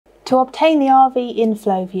To obtain the RV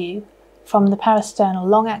inflow view from the parasternal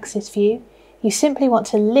long axis view, you simply want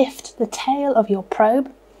to lift the tail of your probe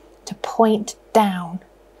to point down.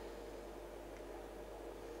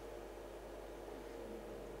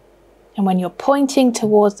 And when you're pointing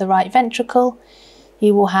towards the right ventricle,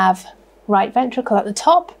 you will have right ventricle at the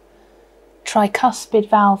top, tricuspid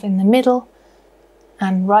valve in the middle,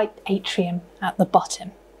 and right atrium at the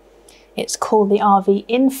bottom. It's called the RV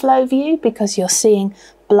inflow view because you're seeing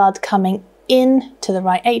blood coming in to the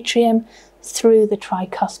right atrium, through the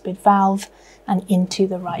tricuspid valve and into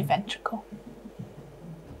the right ventricle.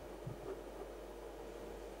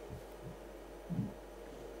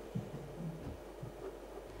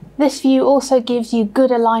 This view also gives you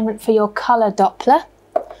good alignment for your colour Doppler.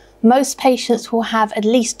 Most patients will have at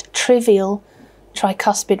least trivial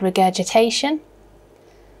tricuspid regurgitation.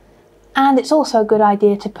 And it's also a good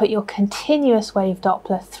idea to put your continuous wave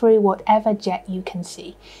Doppler through whatever jet you can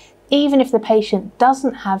see. Even if the patient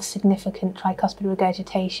doesn't have significant tricuspid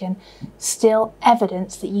regurgitation, still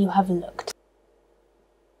evidence that you have looked.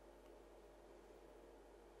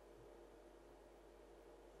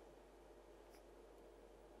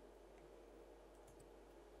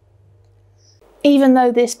 Even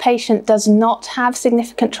though this patient does not have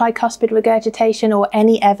significant tricuspid regurgitation or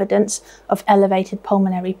any evidence of elevated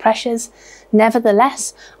pulmonary pressures,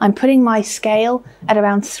 nevertheless, I'm putting my scale at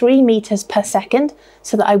around 3 meters per second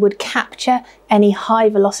so that I would capture any high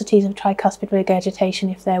velocities of tricuspid regurgitation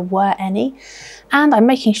if there were any. And I'm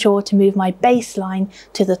making sure to move my baseline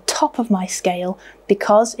to the top of my scale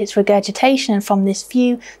because it's regurgitation, and from this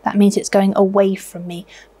view, that means it's going away from me,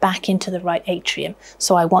 back into the right atrium.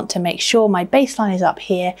 So I want to make sure my baseline is up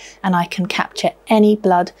here and I can capture any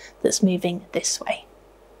blood that's moving this way.